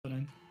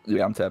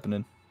Yeah, I'm tapping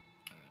in.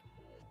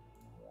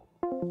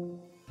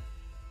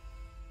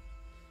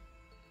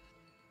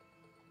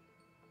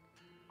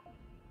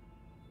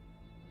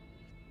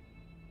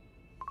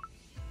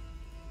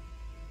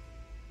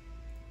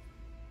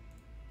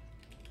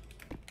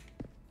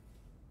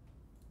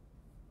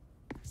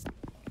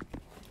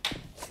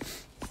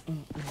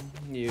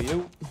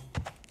 Yo.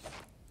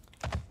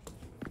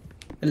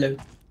 Hello.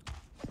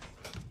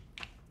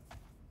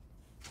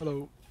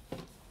 Hello.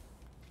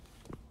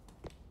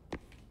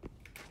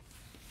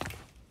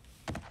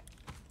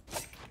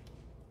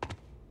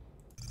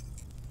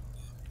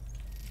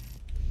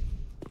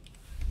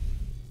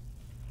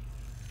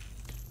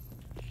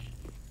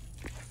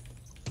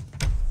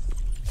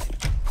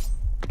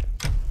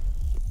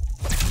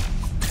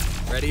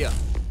 Ready up.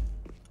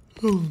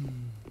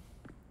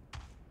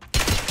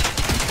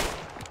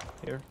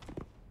 Here.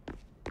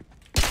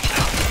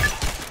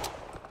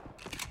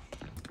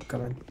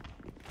 Coming.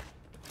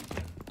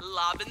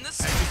 Lobbing the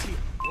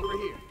Over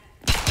here.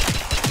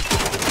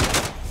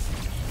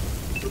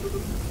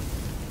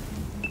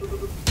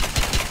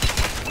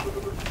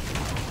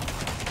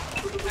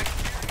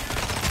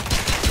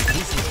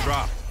 This is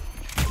dropped.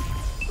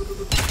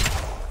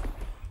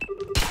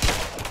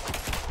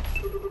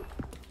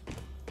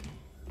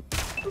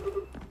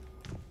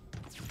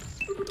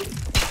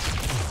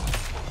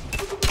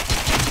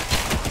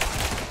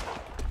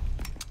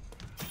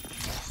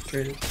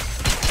 Traded.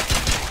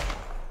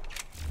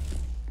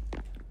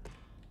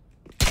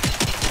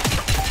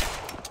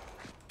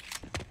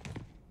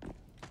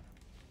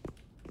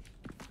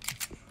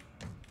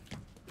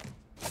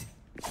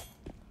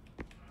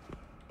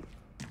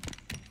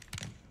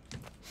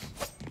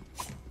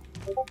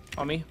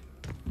 On me.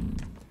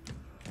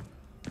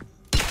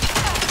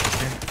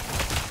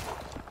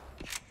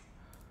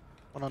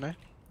 One on A.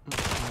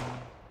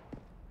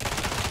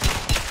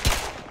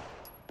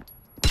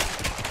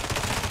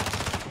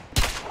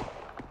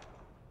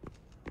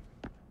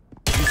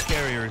 This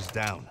carrier is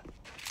down.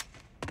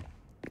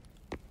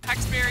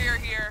 hex barrier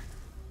here.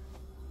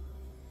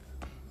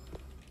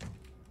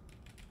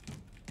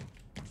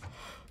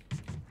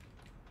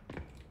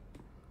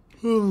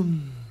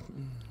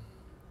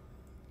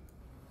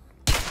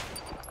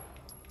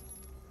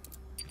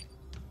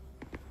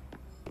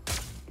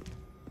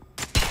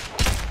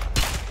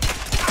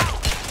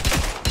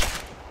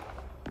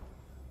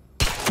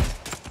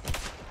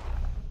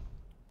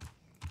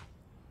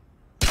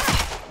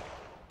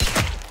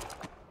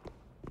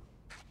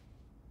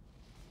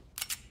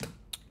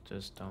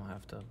 Just don't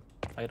have to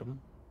fight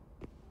them.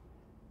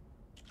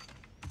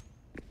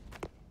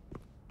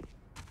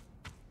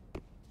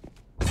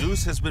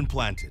 Zeus has been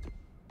planted.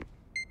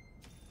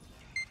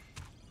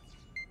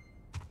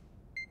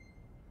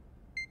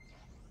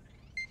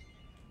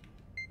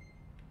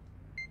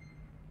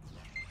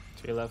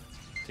 To your left.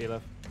 To your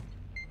left.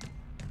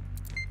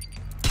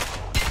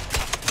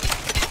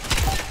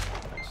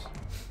 Nice.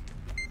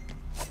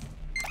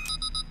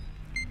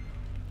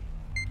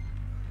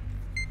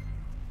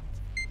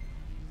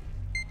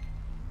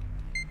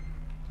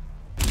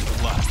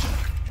 Clutch.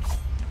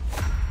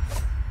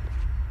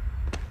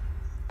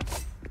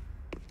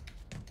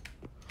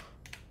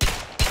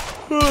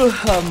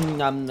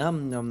 Nom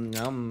nom nom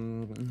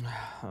nom.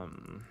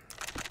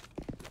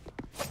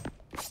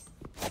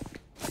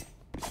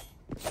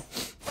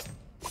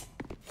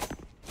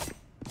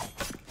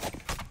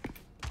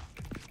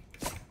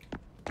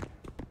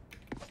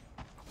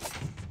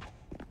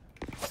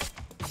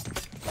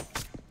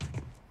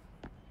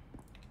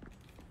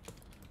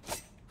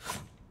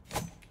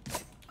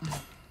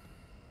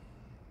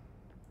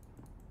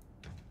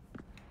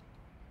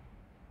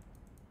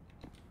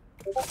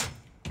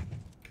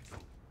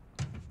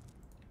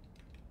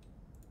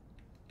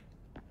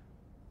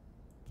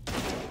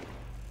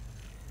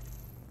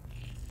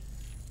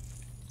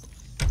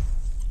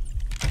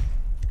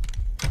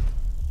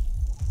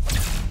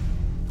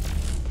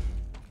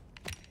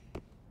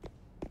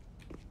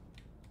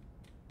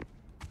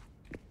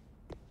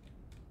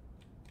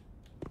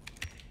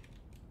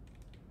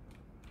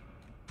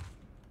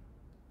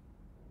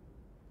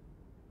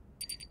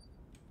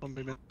 One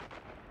big man.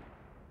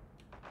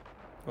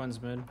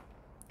 One's mid.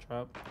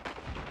 Drop.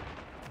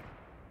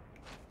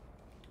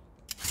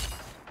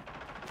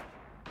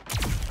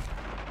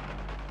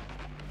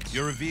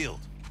 You're revealed.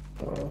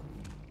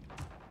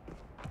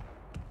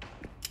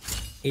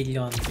 80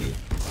 on B.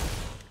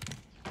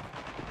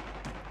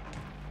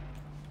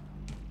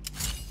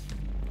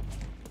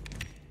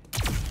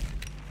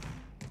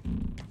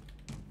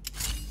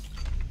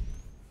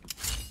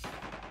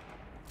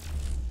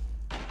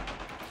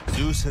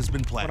 Zeus has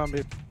been One on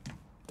planted. B.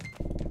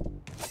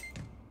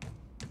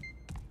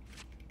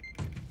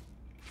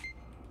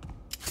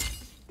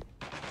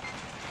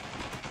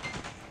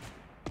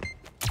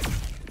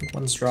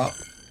 One's drop.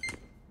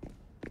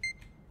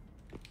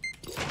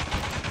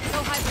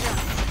 Go hide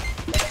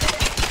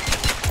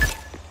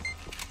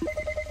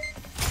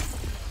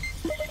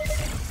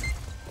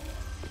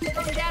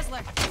the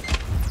Dazzler.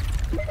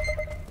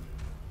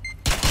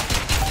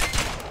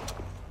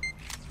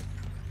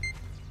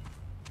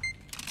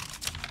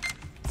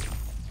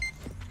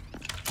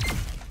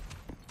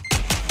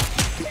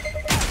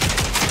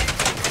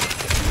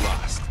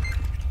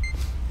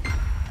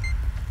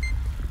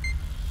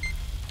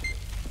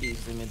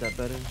 that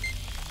better.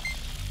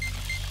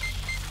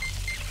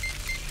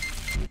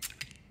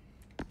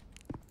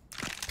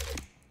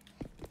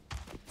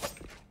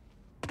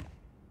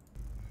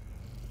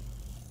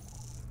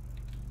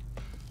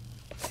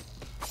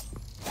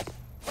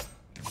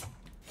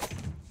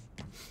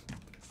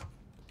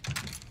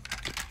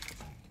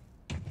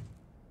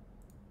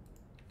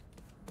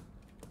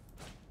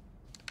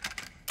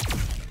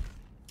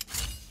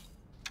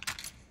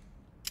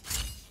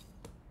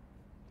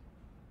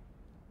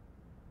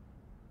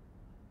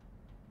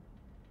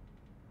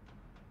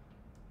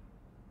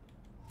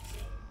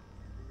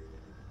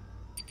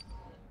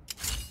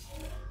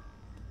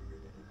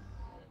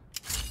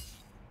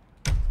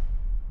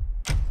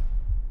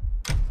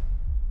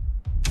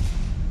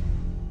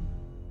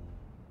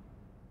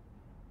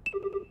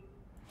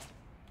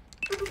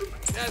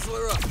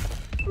 Dazzler up.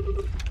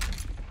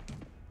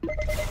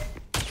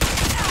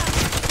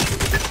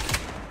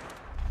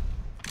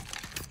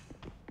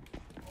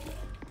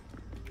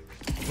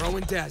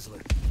 Throwing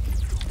Dazzler.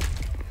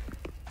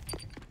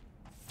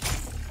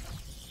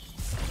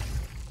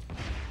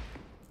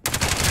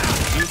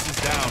 Zeus is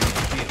down in the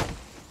field.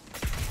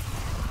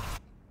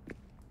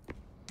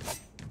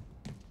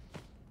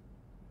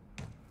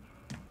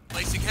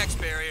 Placing hex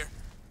barrier.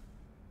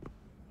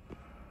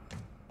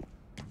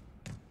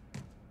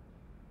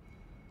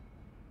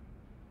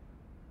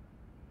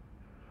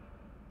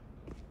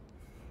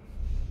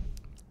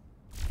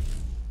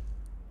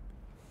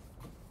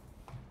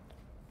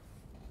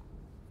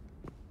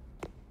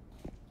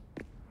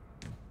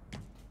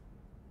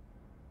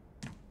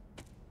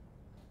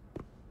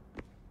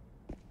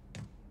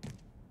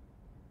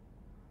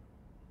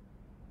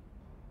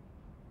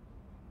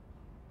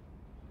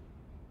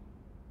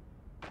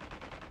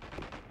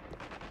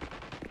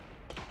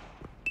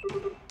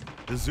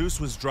 The Zeus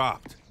was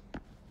dropped.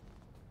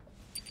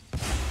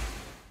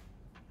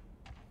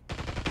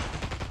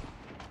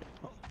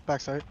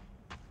 Backside.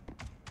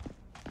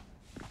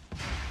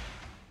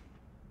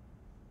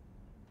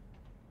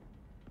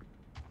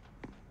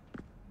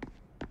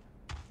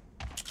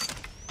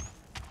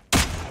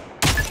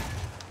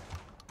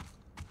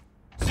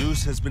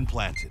 Zeus has been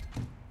planted.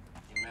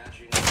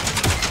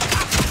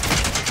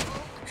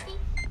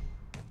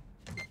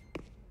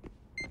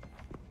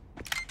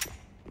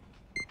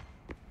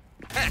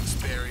 Hex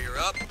barrier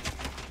up.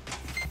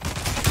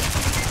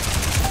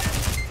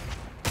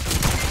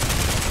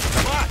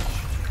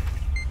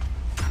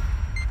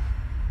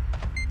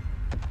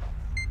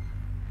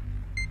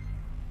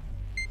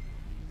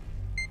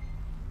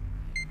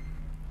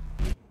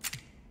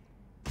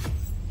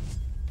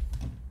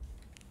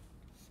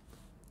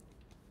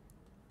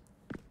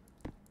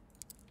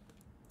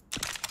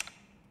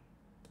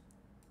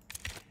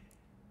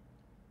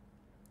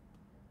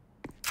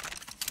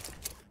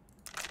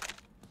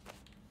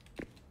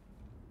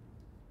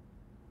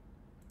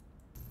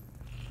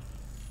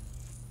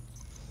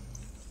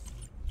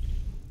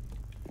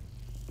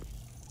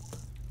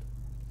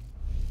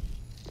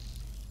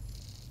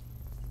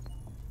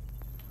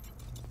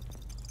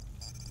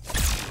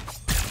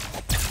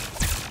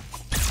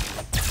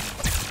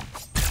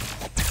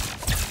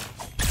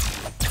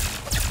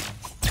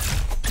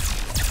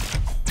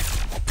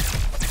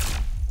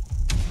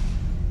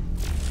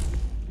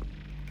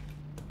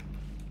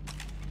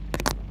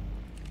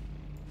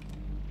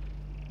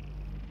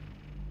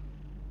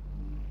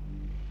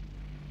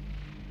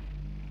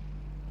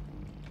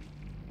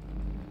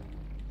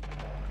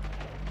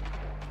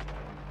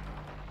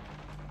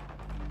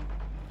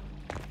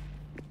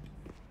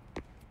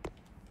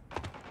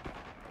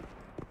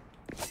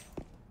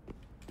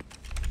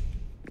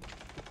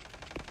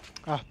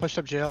 Ah, pushed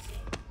up jail.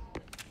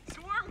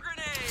 Swarm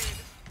grenade!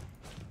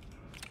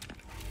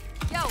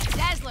 Yo,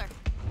 Dazzler!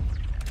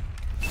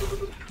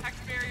 Hex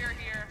barrier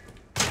here.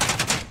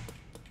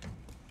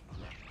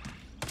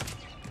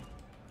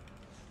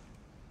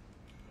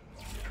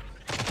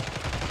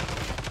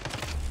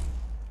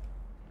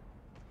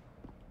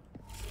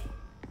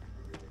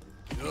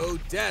 No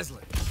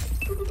Dazzler.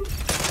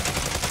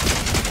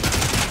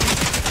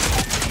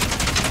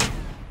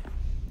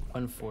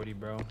 140,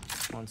 bro.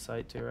 On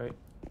site too, right?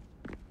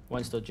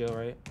 One's still Joe,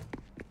 right?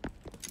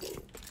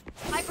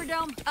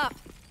 Hyperdome up.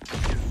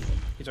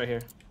 He's right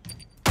here.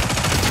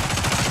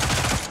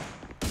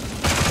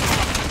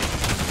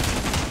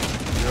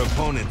 Your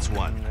opponent's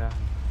won. Yeah.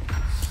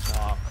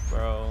 Suck,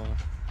 bro.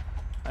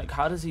 Like,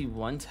 how does he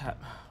one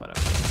tap? Whatever.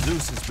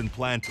 Zeus has been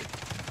planted.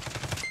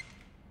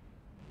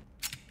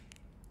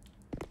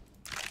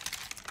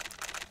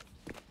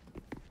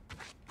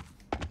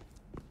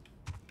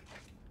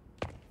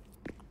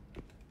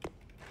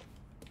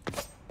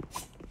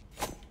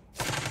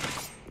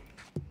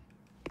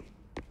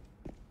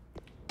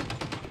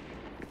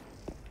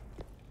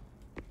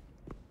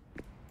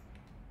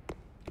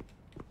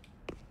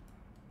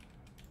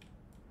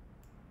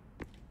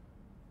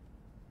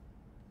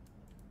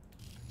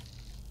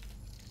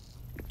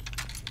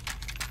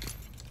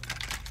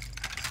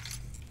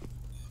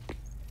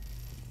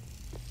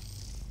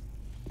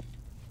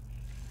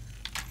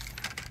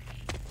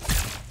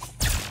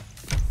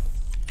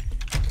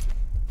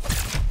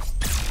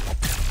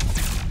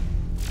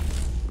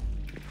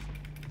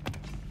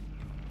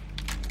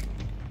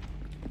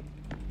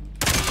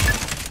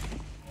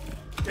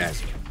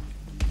 Dazzler.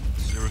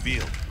 You're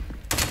revealed.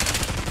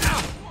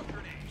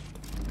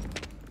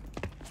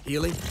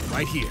 Healing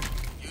right here.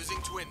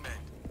 Using twin mend.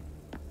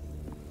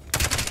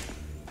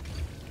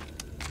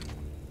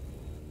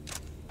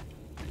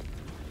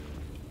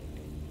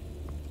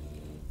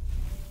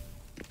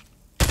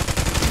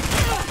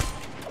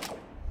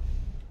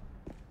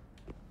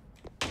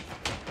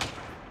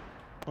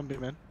 One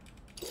big man.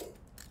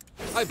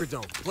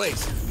 Hyperdome,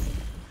 place.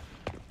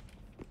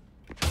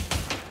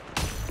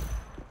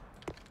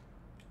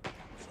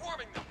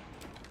 Swarming them.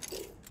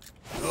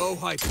 Go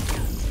Hyperdome.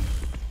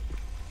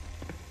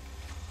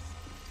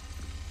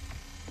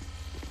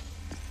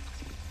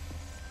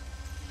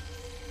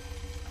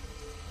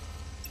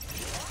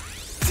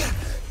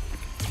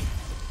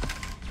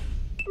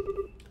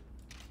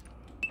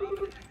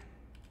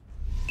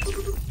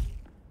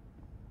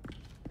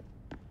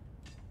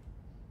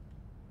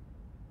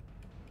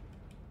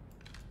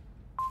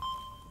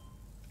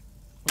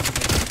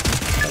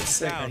 That's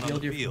sick. I Down on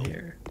healed the you from field.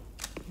 here.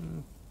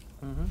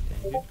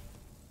 Thank you.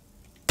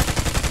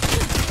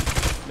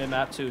 Mid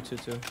map 2.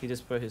 He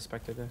just put his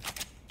Spectre there.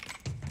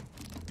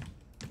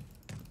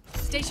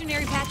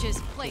 Stationary patches.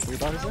 Place. Three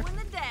bodies there? Throw in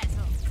the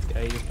dazzle.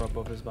 Yeah, he just brought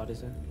both his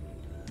bodies in.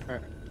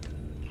 Alright.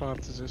 Pulling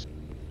up to Zeus.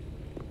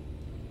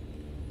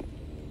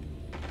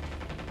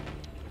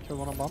 Kill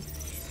one on bomb.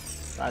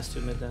 Last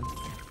 2 mid then.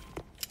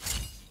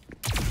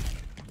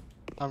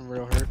 I'm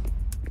real hurt.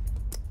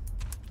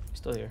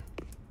 Still here.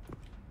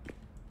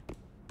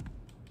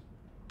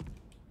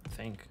 I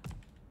think.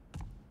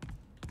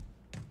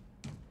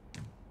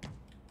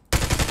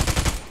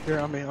 Here,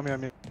 on me.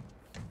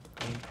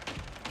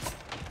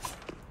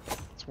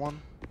 It's one.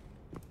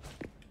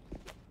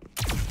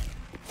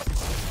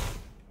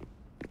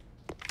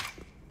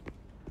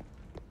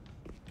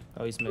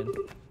 Oh, he's mid.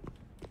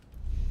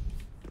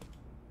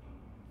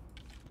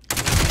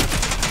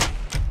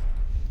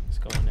 Let's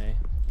go in A.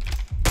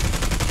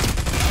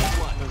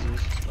 No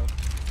Zeus. But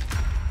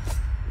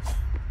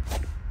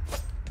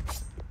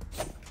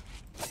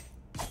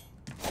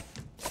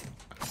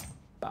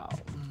Bow.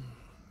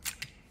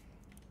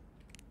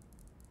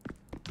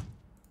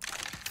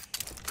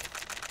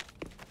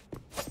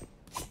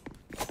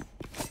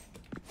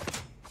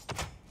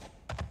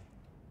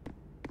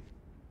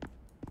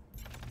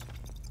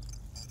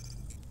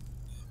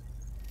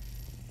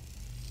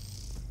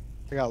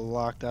 I got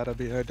locked out of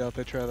B. I doubt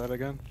they try that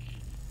again.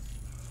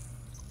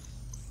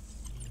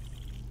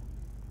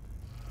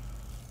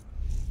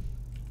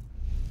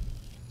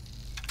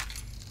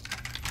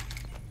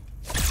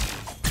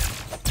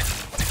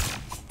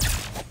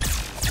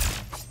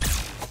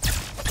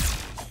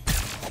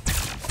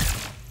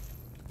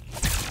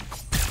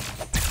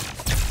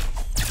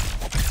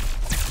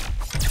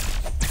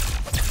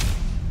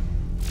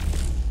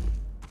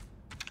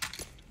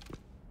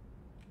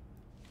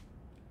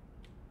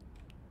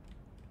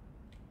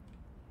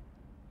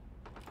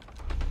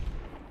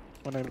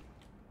 One name.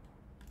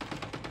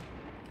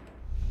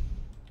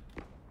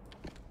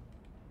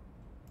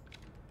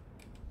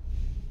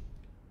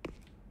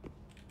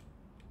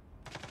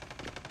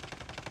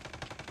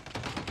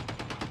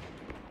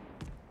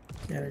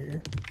 Get out of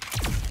here.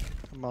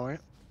 I'm all right.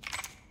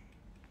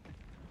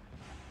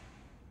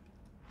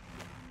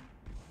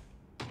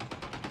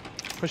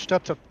 Pushed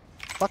up to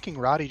fucking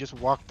Roddy just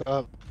walked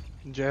up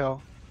in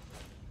jail.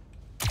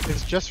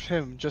 It's just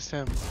him, just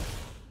him.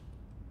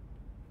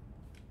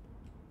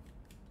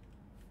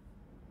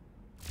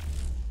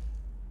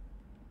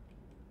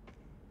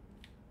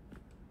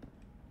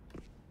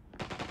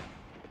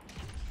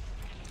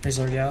 He's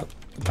already out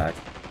the back.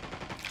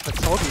 I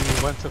told you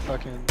he went to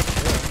fucking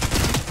jail.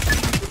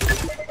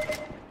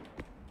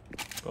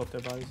 Both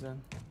their bodies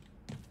then.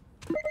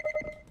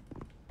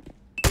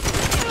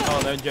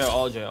 Oh, they're jail.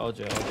 All jail.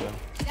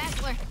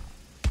 Dazzler.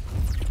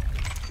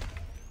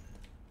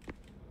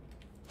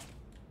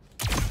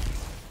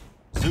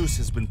 Zeus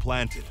has been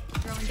planted.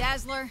 Throwing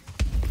Dazzler.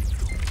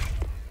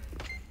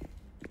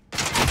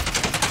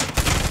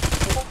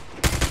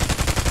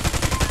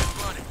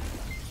 Running.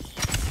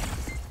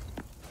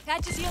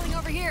 Patches healing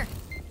over here.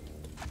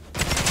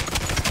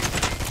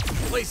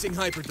 Placing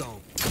Hyperdome.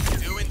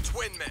 Doing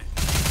twin mend.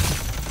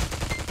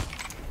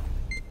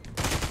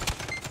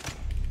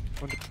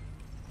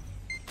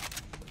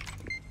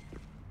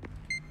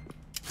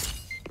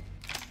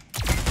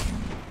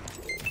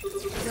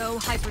 Go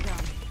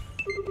Hyperdome.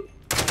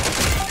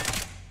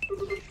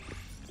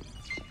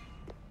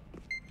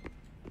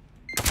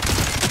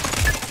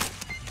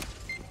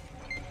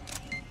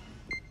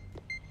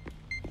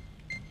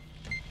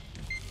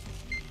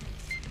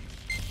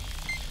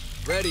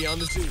 Ready on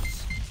the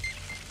Zeus.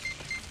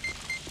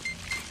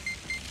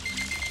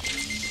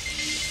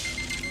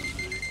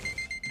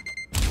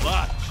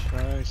 Clutch.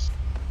 Nice.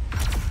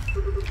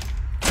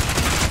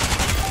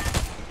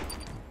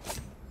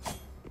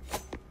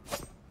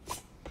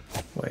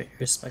 Wait,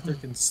 your Spectre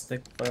can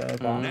stick the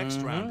bomb. Next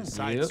round is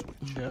side Yep.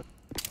 switch. Yep.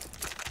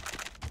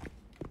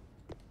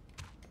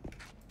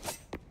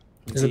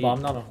 Is the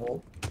bomb not on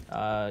hold?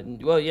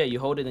 Well, yeah, you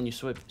hold it and you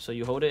switch. So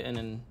you hold it and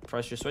then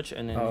press your switch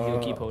and then you'll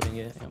keep Oh. holding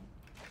it. Yep.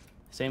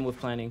 Same with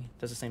planning.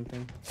 Does the same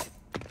thing.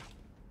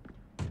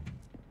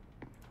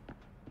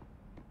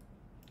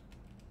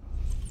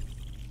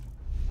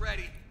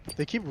 Ready.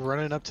 They keep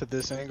running up to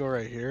this angle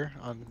right here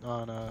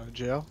on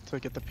jail to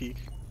get the peak.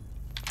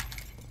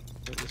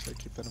 So just like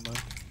keep that in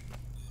mind.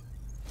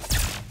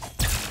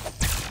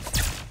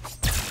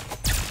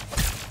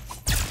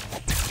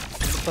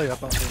 I'm gonna play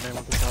up on the man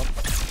with this help.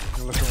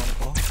 You look for one to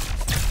call.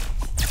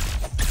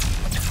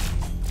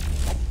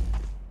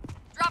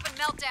 Dropping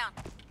meltdown.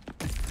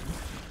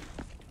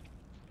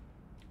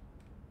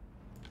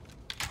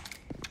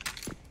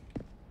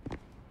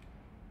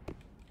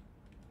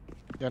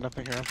 Yeah,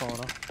 nothing here. I'm falling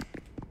off.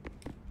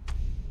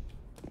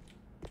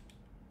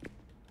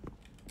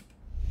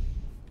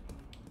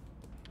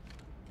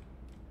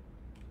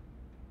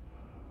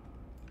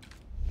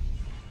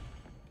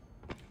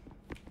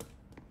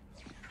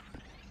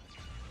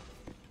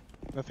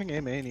 Nothing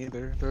A main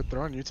either. They're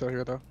throwing Utah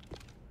here though.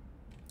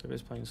 They're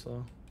just playing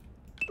slow.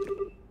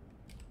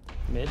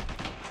 Mid.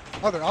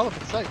 Oh, they're all up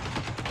inside.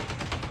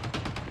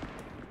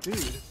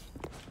 Dude.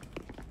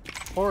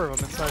 4 of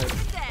them inside.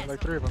 Or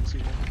like 3 of them,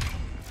 excuse me.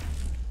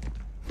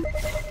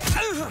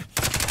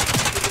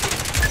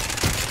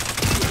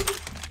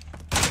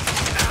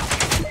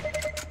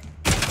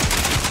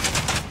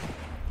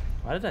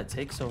 Why did that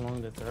take so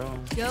long to throw?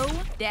 Go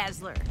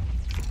Dazzler.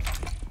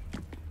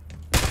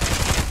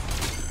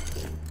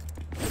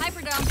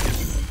 Hyperdome.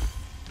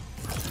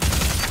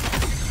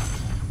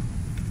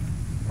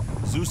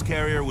 Zeus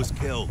carrier was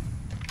killed.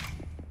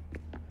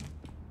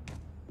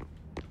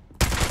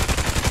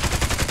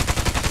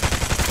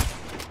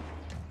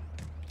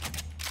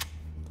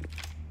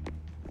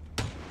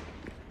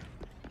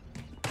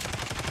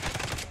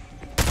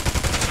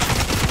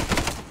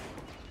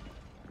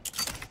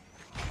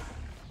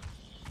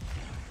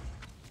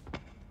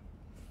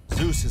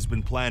 Zeus has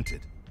been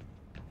planted.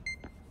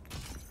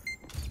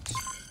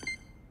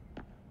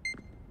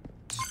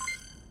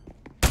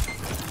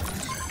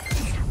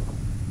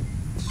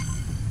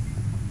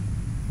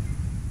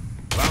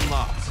 Round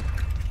lost.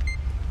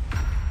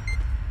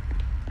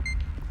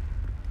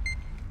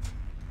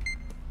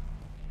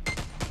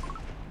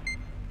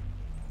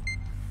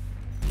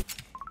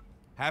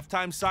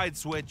 Halftime side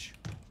switch.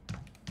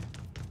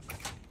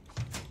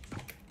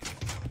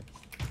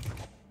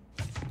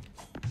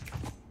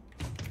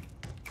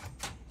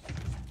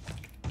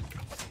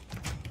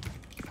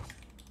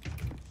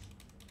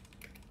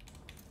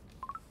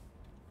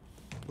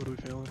 What are we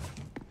feeling?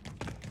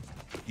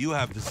 You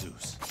have the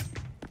Zeus.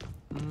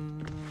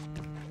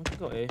 Let's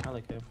go A. I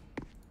like A.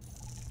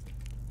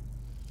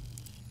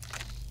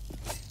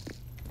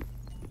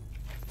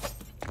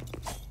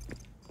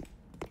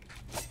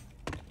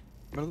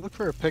 I'm gonna look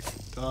for a pick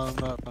on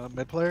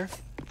mid player,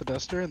 the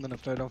duster, and then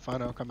if I don't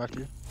find it, I'll come back to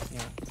you.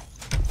 Yeah.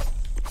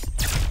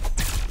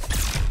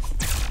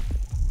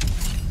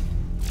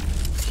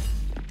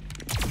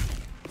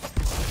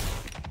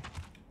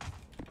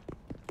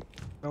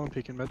 No one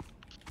peeking mid.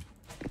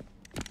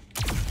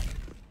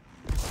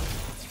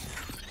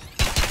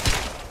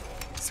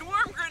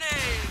 Swarm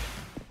grenade.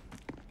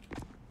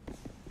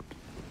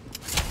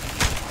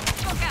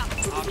 Look out.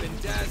 Popping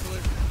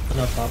Dazzler.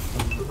 Enough up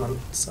on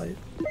site.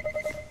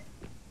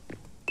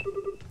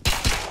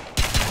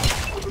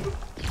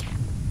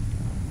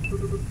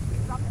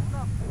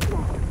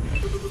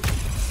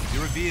 You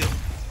reveal.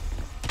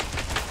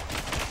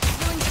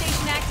 Fueling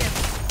station active.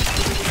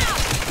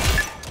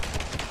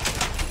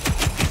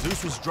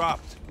 Zeus was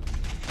dropped.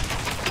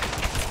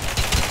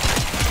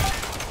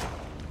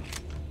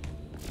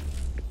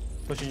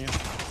 Pushing you.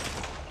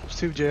 There's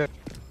 2 jet.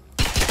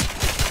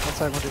 One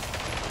side, one jet.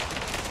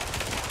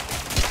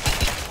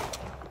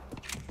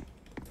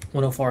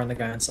 104 on the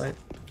guy on site.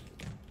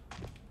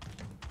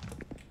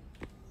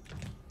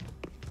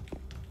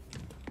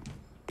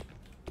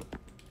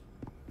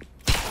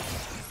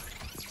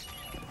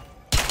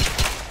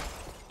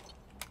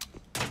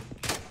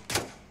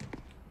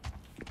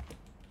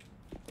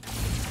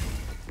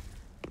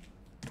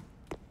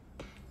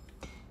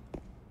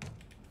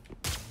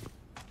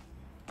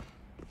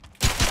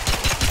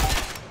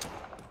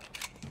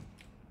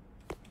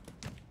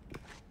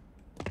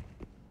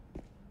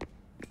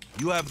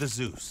 You have the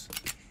Zeus.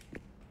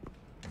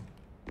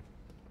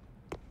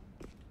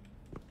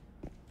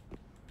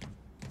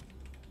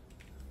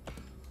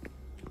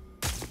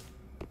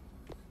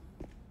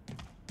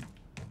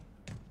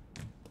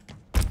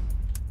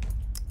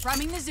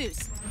 Priming the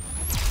Zeus.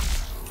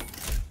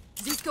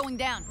 Zeus going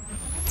down.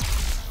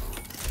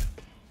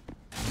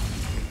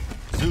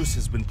 Zeus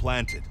has been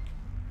planted.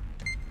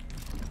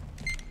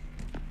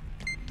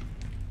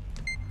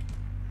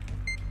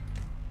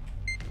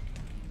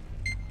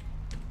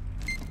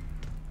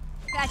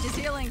 Patch is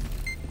healing.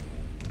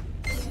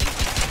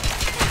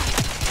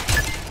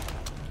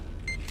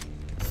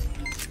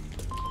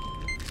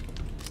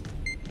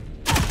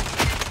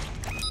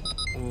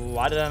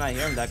 Why did I not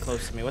hear him that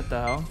close to me? What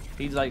the hell?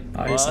 He's like,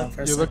 Oh, he's what? not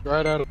first. You looked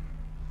right at him.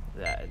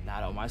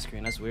 Not on my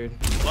screen. That's weird.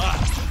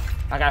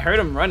 Fuck. Like I heard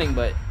him running,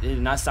 but it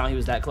did not sound he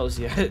was that close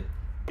yet.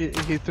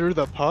 He threw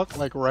the puck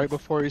like right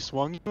before he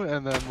swung you,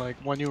 and then like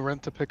when you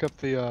went to pick up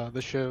the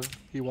shiv,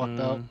 he walked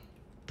out.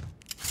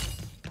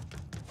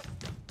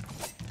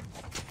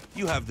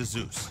 You have the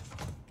Zeus.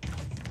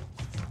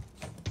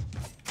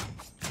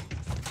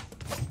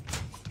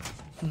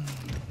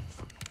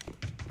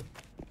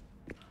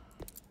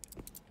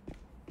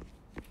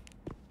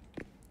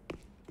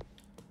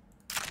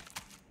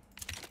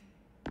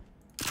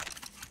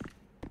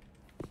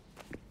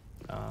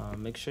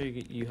 Make sure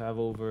you have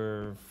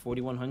over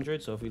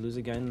 4,100. So if we lose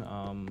again,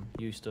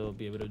 you still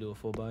be able to do a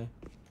full buy.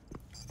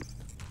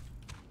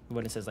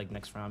 When it says like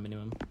next round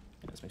minimum,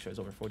 let's make sure it's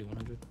over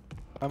 4,100.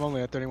 I'm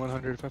only at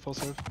 3,100 if I full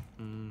save.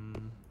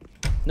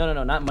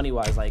 No, not money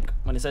wise. Like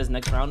when it says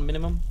next round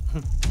minimum.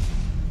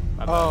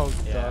 My bad. Oh,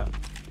 yeah.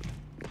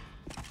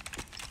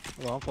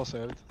 Well, I'm full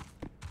saved.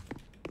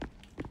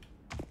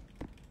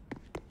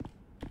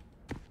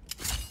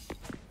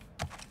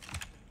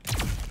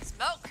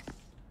 Smoke.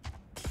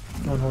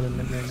 No one holding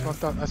mid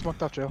right now. I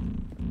smoked off jail.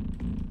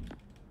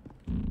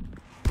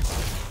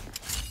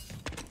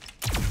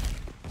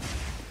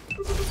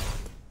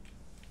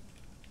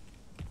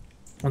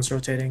 One's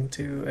rotating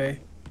to A.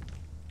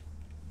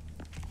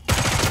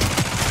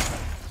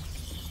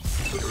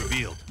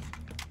 Revealed.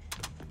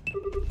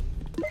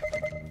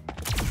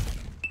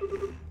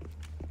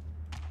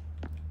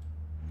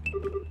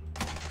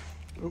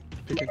 Oop,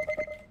 peeking.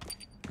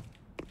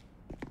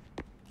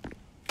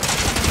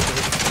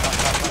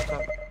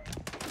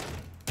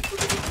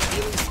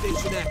 Healing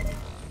station active.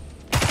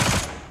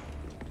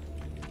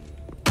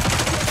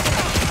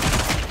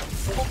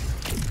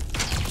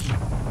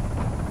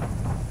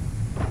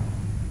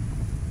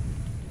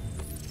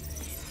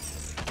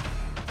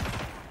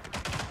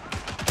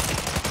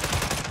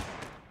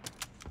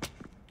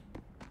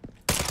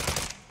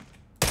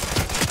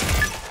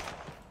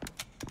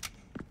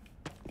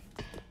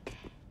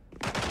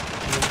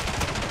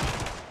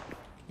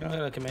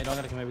 Don't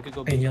gotta commit. We could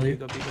go Hey, B. Yelly. We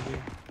could go B.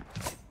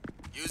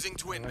 Using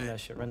twin Run men. that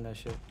shit. Run that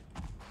shit.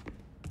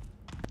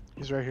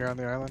 He's right here on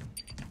the island.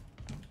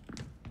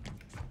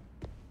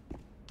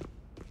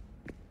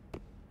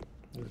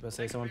 I was about to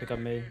say someone pick up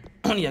mid.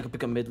 One of y'all could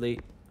pick up mid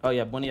late. Oh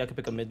yeah, one of y'all could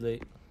pick up mid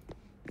late.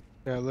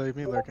 Yeah, leave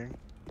me lurking.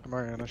 I'm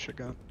already on a shit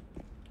gun.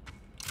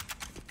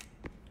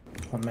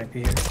 One might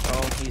be here.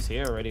 Oh, he's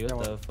here already. What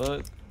Yeah, the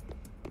fuck?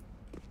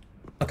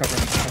 I'll cover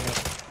him. I'll cover him.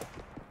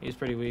 He's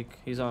pretty weak.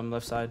 He's on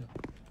left side.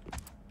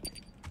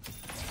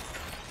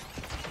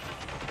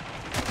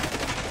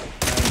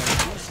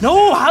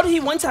 No, how did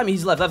he one time?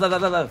 He's left.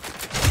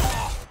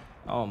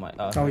 Oh my.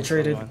 Oh, he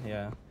traded.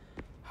 Yeah.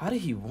 How did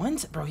he one?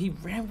 Bro, he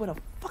ran with a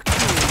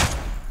fucking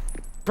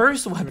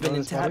burst weapon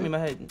and tapped me in my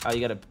head. Oh,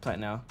 you gotta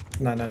plant now.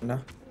 No. Not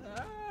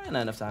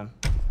enough time.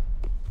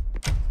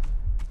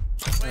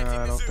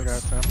 I don't think I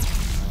have time.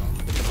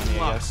 Get the money,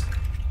 I guess.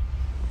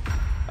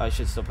 Oh, I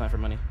should still plan for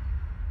money.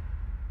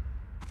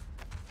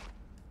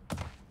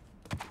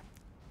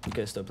 You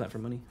guys still plan for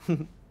money.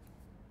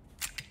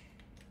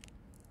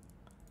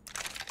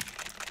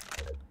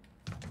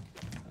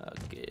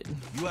 Good.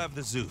 You have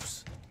the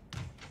Zeus.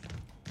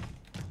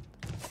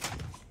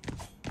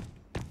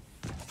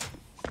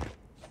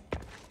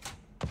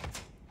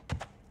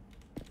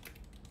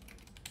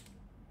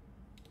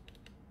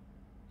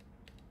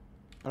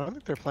 I don't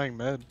think they're playing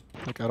mid,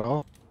 like at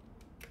all.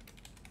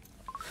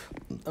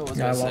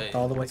 Yeah, I walked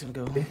all the way to to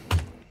go. B.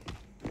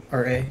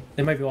 Or A.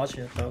 They might be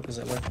watching it though, because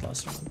it worked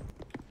last time.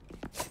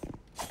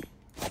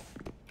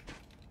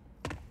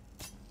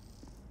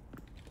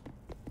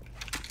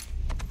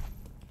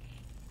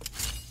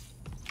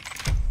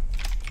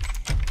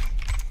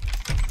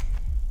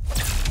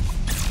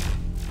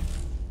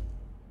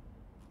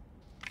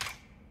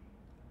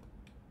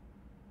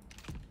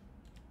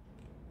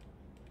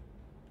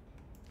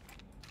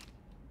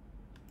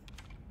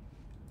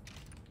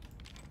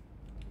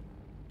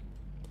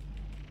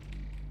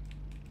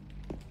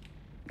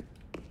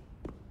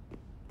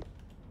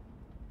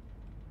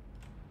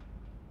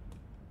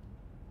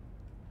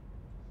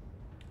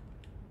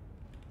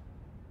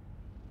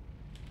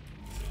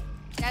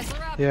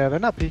 Dazzler up. Yeah, they're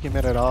not peeking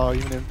mid at all.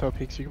 Even info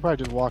peeks, you can probably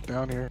just walk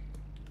down here.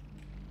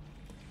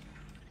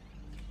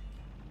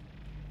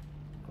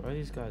 Why are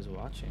these guys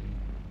watching?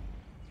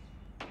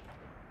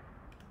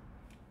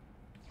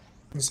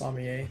 One saw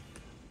me A.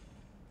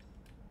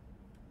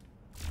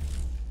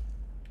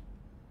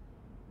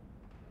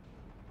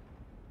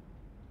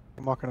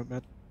 I'm walking up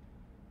mid.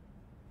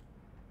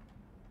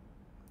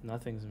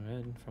 Nothing's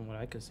mid from what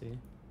I could see.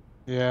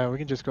 Yeah, we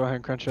can just go ahead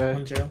and crunch A.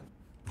 One jail.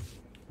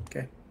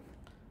 Okay.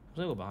 I'm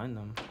gonna go behind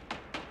them.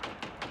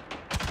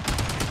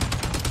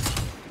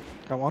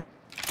 Got one.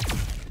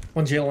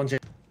 One jail, one jail.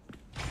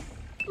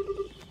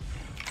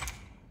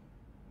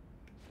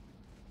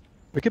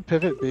 We could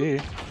pivot B.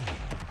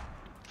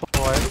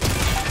 Full wide.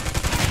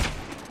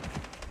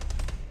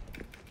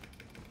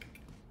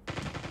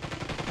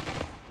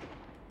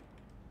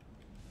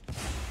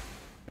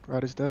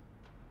 Rod is dead.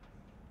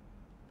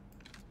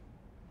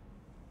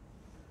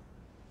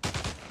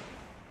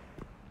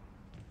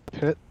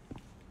 Hit.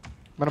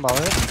 Minimum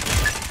it.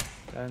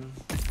 Then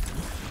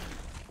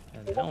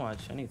Yeah, they don't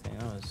watch anything.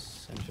 That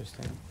was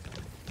interesting.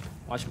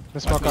 Watch me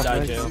smoke off die,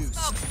 mid. Joe.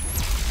 Smoke.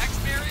 Hex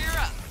barrier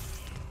up.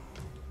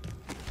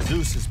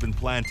 Zeus has been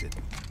planted.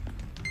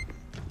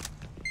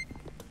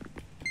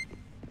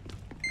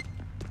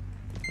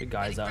 Your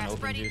guy's out in Ready,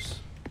 open ready. juice.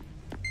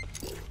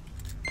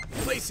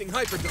 Placing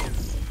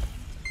Hyperdome.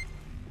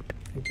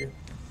 Thank you.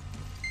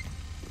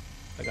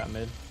 I got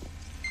mid.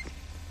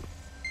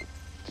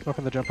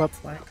 Smoking the jump up.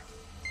 Flank.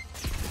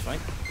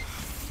 Flank.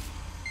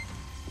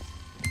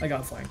 I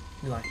got flank.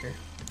 You like here.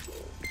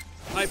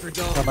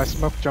 Hyperdome. Oh, my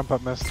smoke jump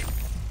up missed.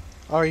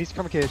 Oh, he's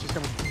coming cage. He's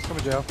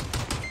coming jail.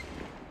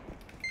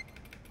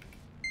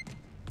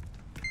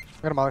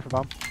 I'm gonna molly for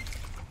bomb.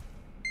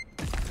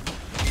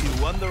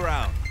 You won the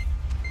round.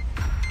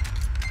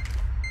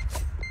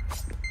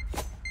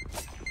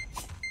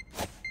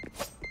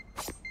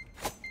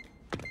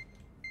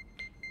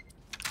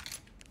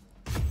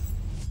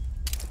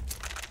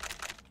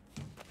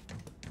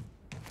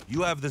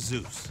 You have the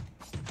Zeus.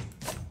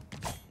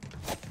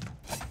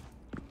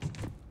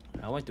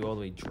 I went through all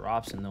the way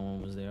drops and no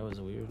one was there. That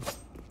was weird.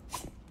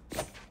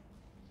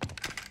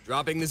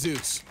 Dropping the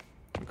Zeus.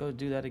 Go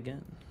do that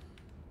again.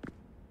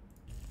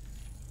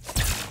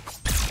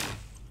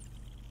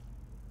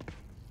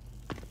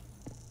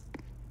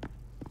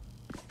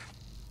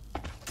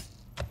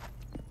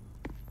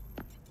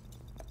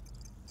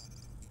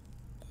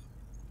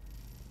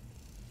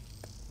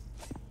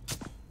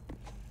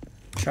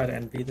 Try to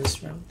NB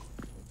this round.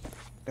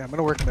 Yeah, I'm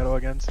gonna work middle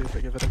again, see if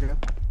they give it again.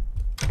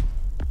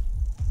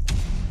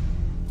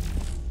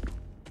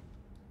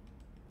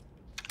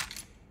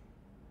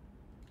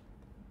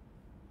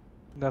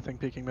 Nothing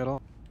peeking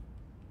middle.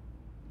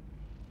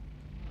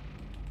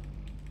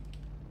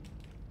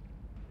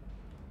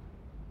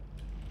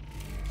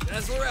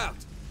 Dazzler out.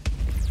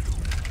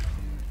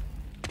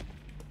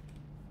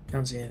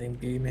 Don't see anything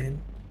B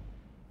main.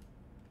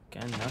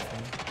 Again,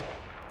 nothing.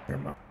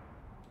 Never mind.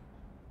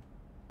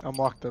 I'm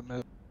locked up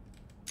mid.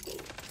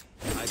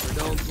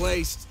 Hyperdome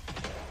placed.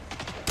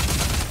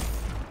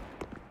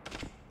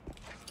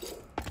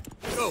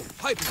 Go,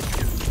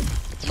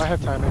 Hyperdome. I might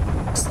have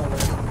timing. Still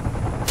there.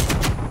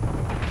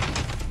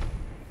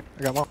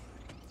 I got one.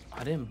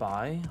 I didn't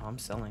buy. I'm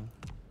selling.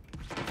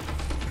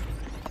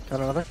 Got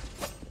another.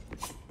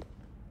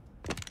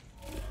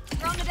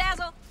 Thrown the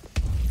dazzle.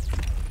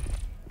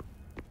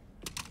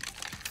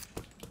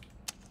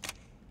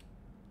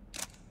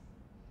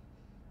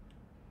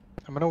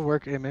 I'm gonna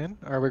work him in.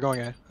 Or are we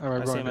going A? Or are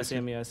we I see going him. B? I see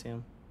him. Yeah, I see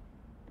him.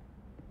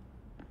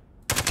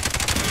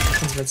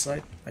 He's mid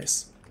side.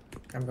 Nice.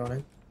 I'm going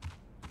in.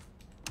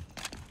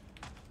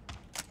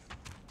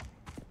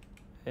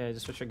 Yeah,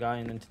 just switch your guy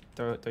and then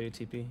throw your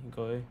TP and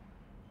go A.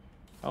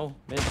 Oh,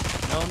 mid.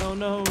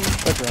 No.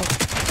 That's right.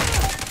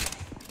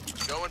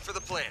 Going for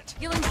the plant.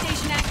 Healing station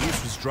Zeus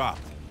active. was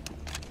dropped.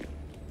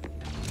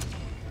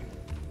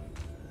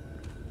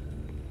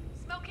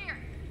 Smoke here.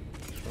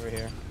 Over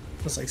here.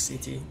 Looks like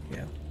CT.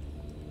 Yeah.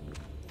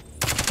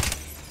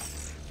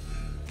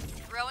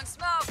 Throwing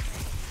smoke.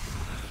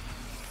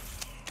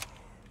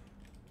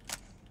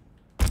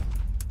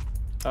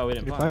 Oh, we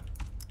didn't Did he plant. plant?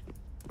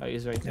 Oh,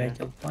 he's right Yeah, there. I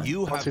killed flank.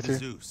 You have the C2.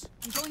 Zeus.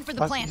 I'm going for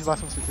the plant. He's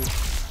last on C2.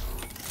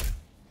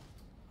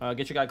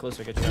 Get your guy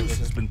closer. Get your guy Zeus has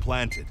closer. been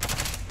planted.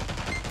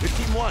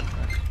 15-1.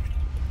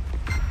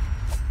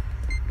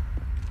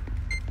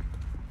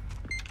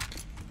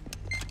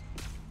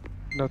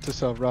 Note to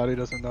self, Roddy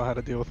doesn't know how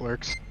to deal with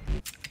lurks.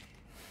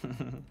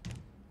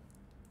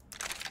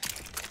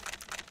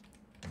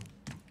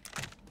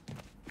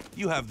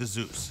 You have the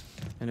Zeus.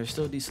 And they're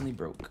still decently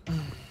broke.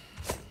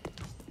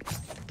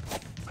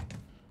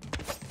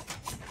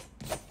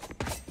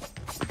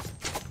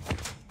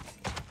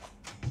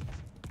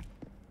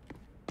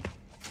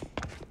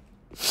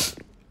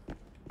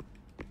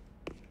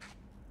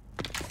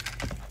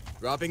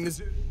 Dropping the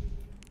Zeus.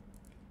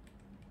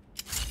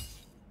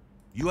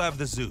 You have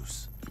the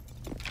Zeus.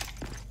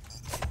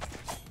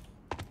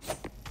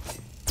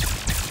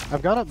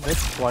 I've got up mid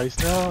twice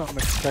now. I'm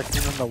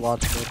expecting them to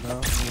watch mid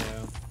now.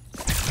 Yeah.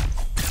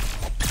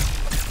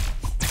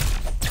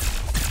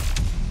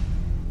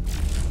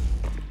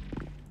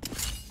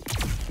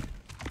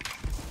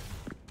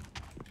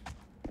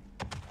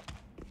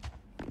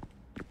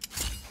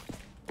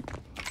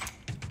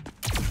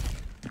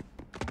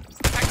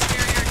 Hex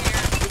barrier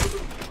here.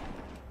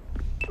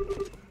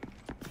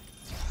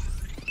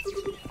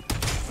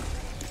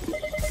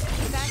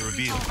 Back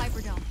Reveal. recall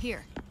Hyperdome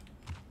here.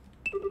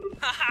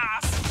 Haha,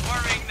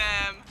 swarming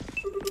them.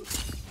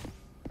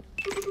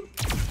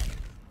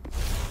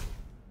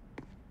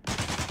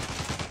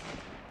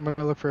 I'm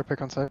gonna look for a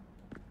pick on site.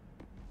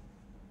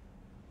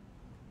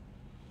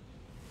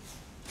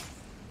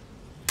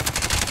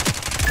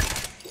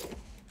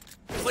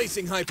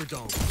 Placing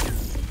Hyperdome.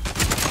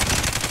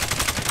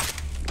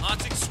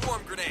 Launching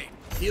swarm grenade.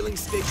 Healing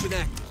station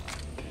active.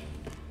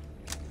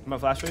 I'm gonna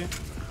flash for you.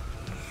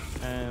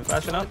 And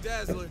flashing up.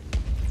 Dazzler.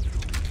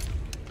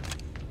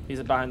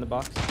 He's behind the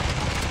box.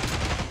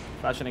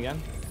 Flashing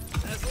again.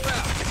 Dazzler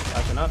out.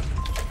 Flashing up.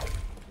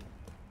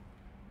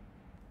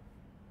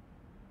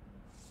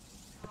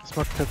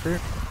 Smoke pit for you.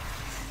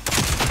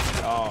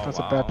 Oh, That's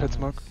wow. a bad pit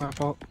smoke. My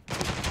fault.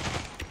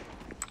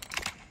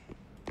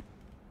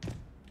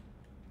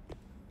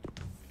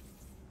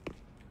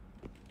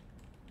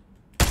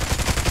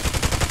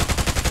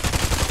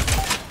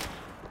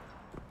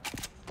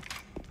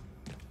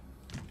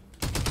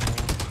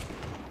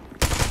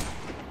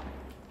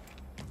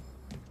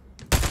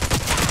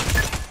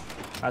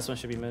 Last one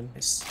should be mid.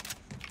 Nice.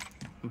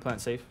 I'm playing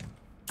safe.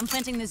 I'm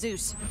planting the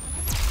Zeus.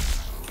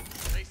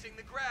 Placing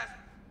the grass.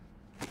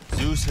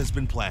 Zeus has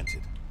been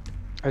planted.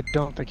 I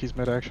don't think he's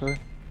mid actually.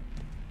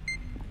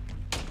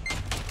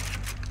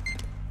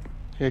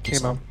 Yeah, he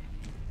came up.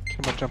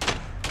 Came up jumping.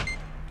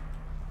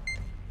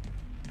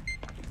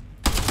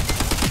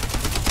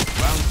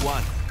 Round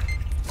one.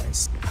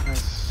 Nice.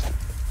 Nice.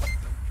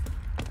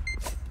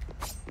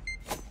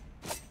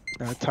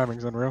 Yeah,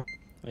 timing's unreal.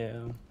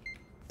 Yeah.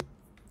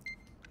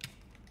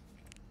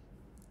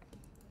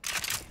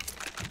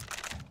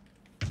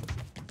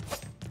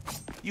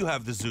 You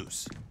have the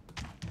Zeus.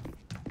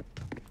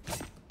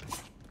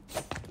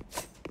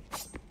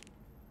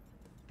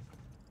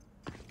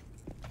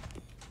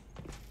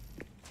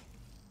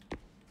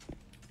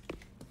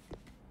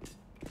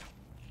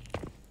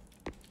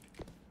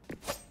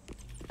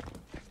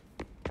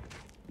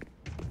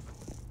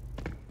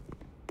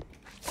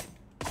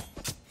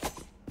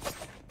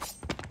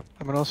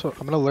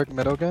 I'm gonna lurk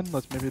middle again.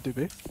 Let's maybe do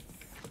B.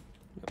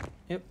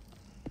 Yep.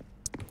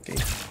 Okay.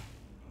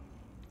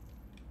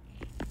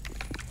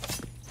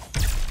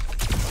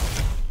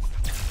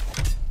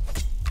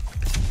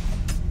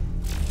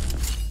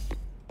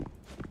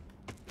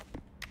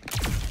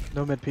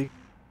 No mid peek.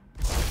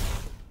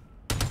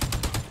 Nice.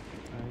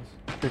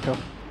 Good kill.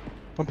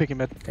 One peeking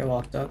mid. Okay,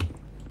 walked up.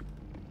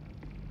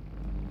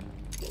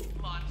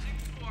 Launching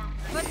swarm.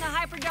 Putting the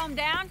Hyperdome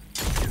down.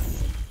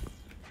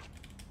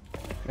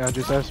 Yeah,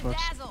 just have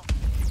smokes. Dazzle.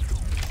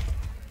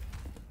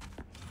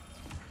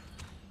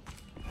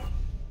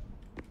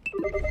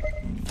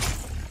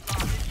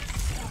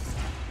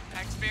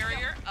 X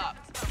barrier up.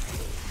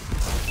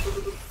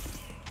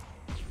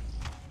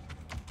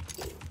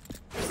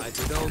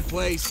 Hyperdome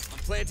place. I'm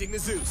planting the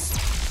Zeus.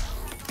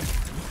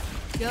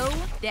 Go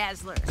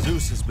Dazzler.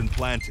 Zeus has been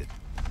planted.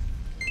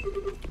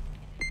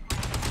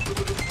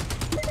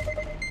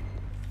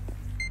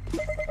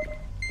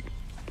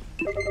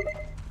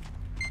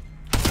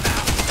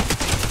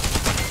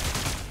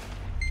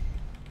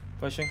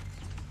 Pushing.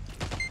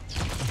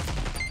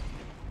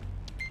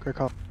 Great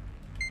call.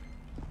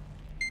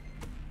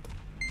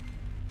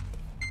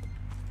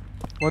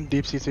 One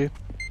deep CC.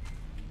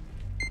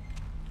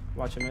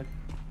 Watch him mid.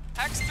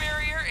 X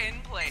barrier in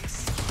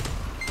place.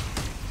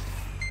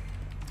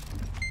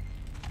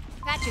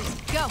 Patches,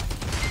 go.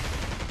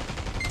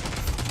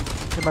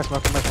 In my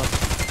smoke, in my smoke.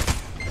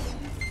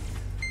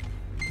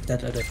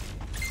 Dead.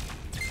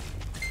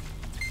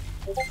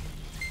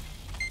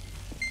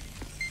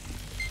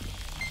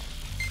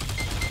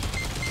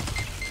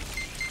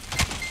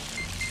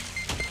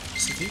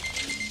 CT?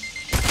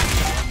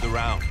 Won the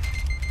round.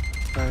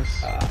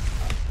 Nice.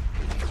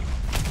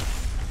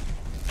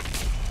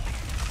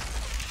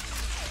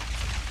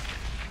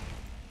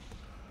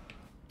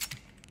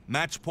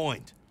 Match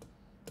point.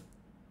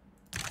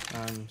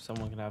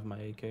 Someone can have my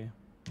AK.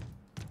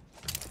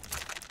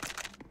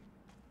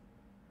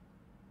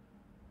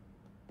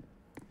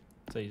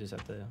 So you just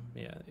have to,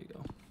 yeah, there you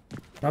go.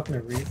 Dropping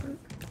a Reaver?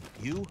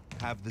 You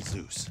have the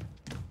Zeus.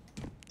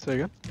 Say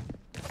again?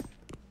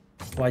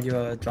 Why'd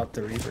you drop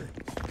the Reaver?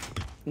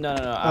 No.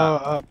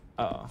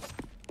 Are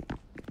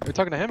you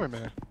talking to him or me?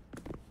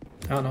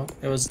 I don't know.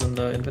 It was in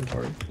the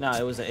inventory. No,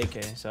 it was an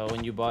AK. So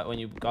when you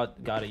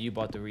got it, you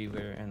bought the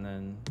Reaver, and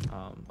then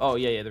oh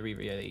yeah, the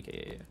Reaver, yeah, the AK,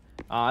 yeah.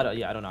 I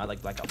don't know. I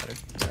like Blackout better.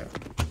 Yeah.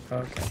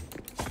 Okay.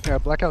 Yeah,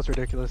 Blackout's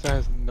ridiculous. That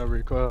has no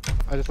recoil.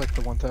 I just like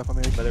the one tap on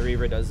the AK. But the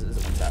Reaver is a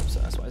one tap,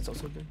 so that's why it's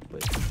also good.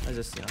 But I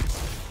just, you know.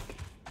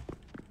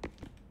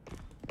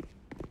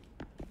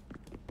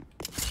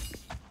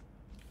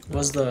 What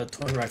does the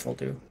twin rifle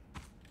do?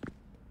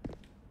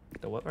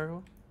 The what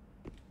rifle?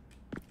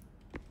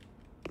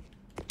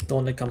 The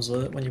one that comes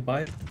with it when you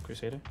buy it?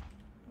 Crusader.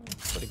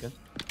 Pretty good.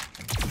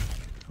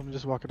 I'm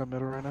just walking up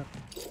middle right now.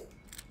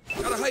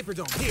 Got a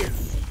Hyperdome here.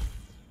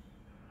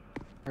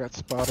 I got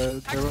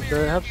spotted.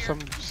 They have some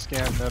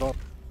scan middle.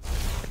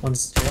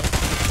 One's jail.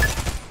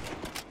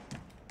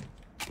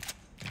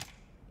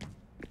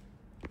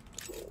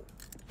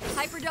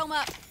 Hyperdome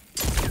up.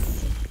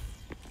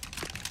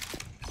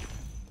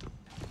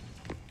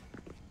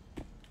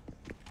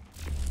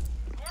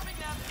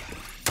 Warming up.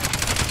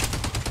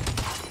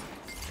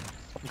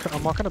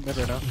 I'm walking up mid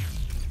right now.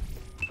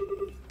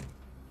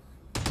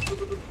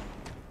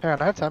 Hang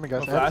on, I have timing,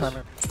 guys. I have Flash.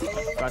 timing.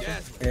 Gotcha.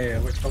 Yes. Yeah,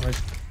 which one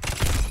is...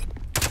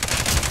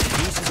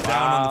 Zeus is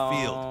down on the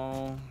field.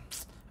 Wow.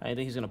 I didn't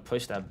think he's gonna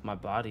push my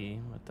body.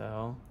 What the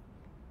hell?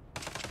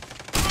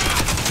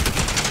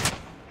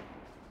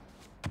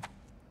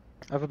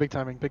 I have a big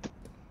timing.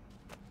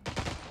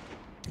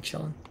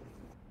 Chilling.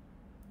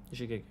 You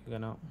should get a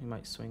gun out. He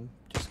might swing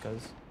just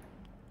cause.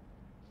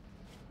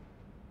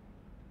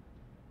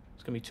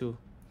 It's gonna be two.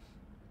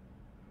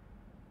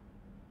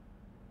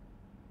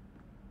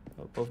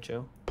 Oh, both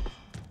Joe.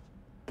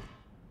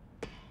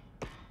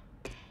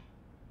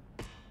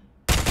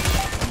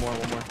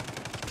 One more.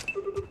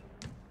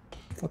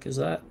 Fuck is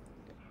that?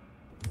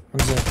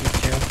 One's a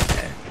deep jail.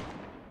 Okay.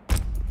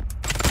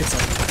 It's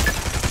like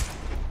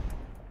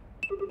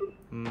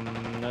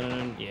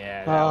No.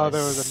 Yeah. Oh,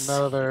 there was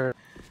another.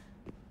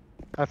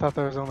 I thought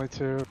there was only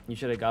two. You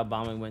should have got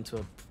bomb and went to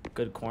a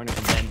good corner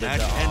and then did Match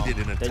the. ended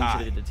in a then tie.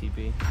 you should have did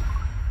the TP.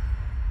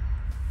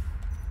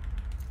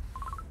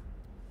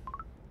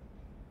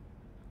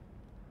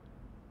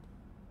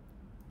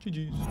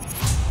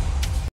 GG's.